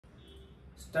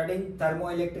studying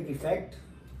thermoelectric effect.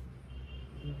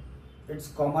 It's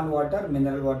common water,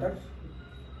 mineral water.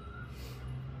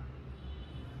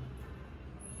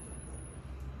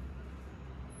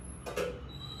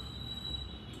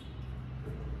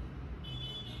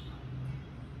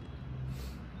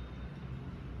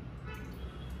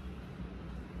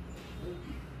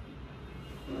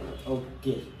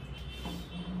 Okay.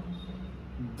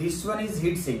 This one is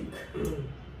heat sink.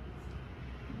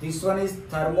 This one is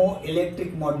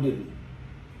thermoelectric module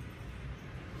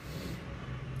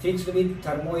fixed with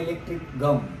thermoelectric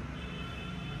gum.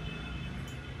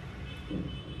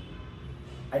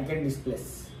 I can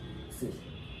displace. See,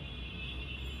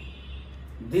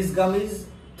 this gum is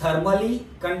thermally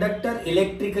conductor,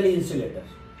 electrically insulator.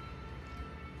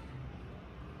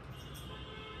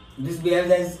 This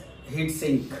behaves as heat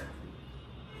sink.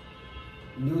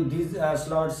 Due these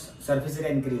slots, surface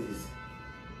area increases,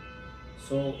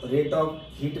 so rate of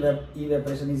heat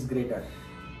evaporation is greater.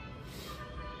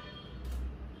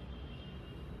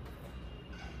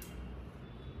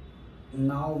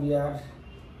 Now we are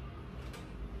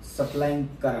supplying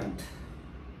current.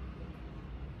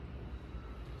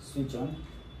 Switch on.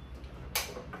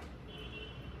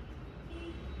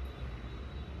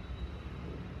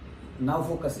 Now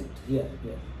focus it here.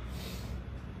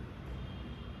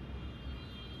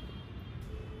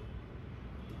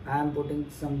 I am putting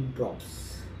some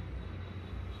drops.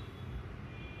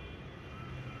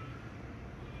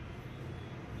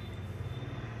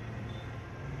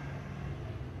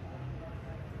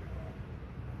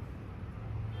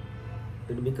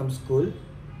 It becomes cool.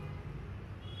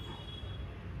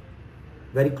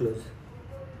 Very close.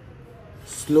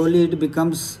 Slowly it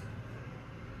becomes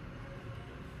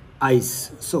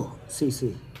ice. So,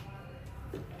 see.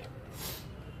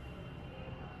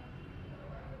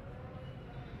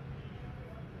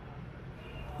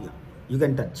 Yeah, you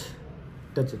can touch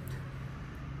it.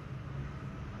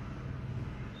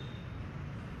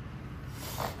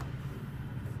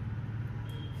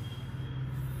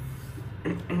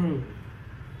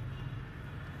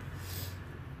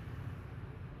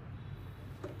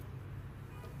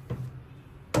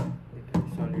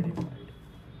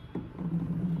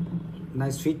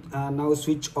 Now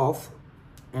switch off,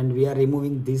 and we are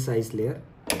removing this ice layer.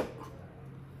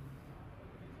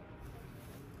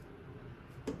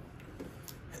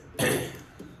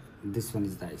 This one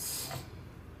is the ice.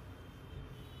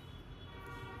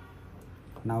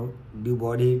 Now due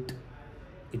body heat,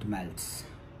 it melts.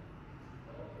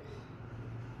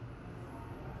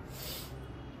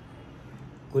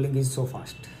 Cooling is so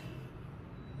fast.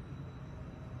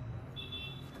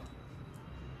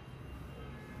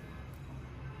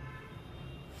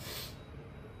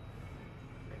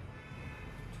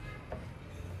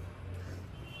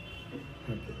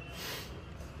 Okay.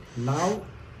 Now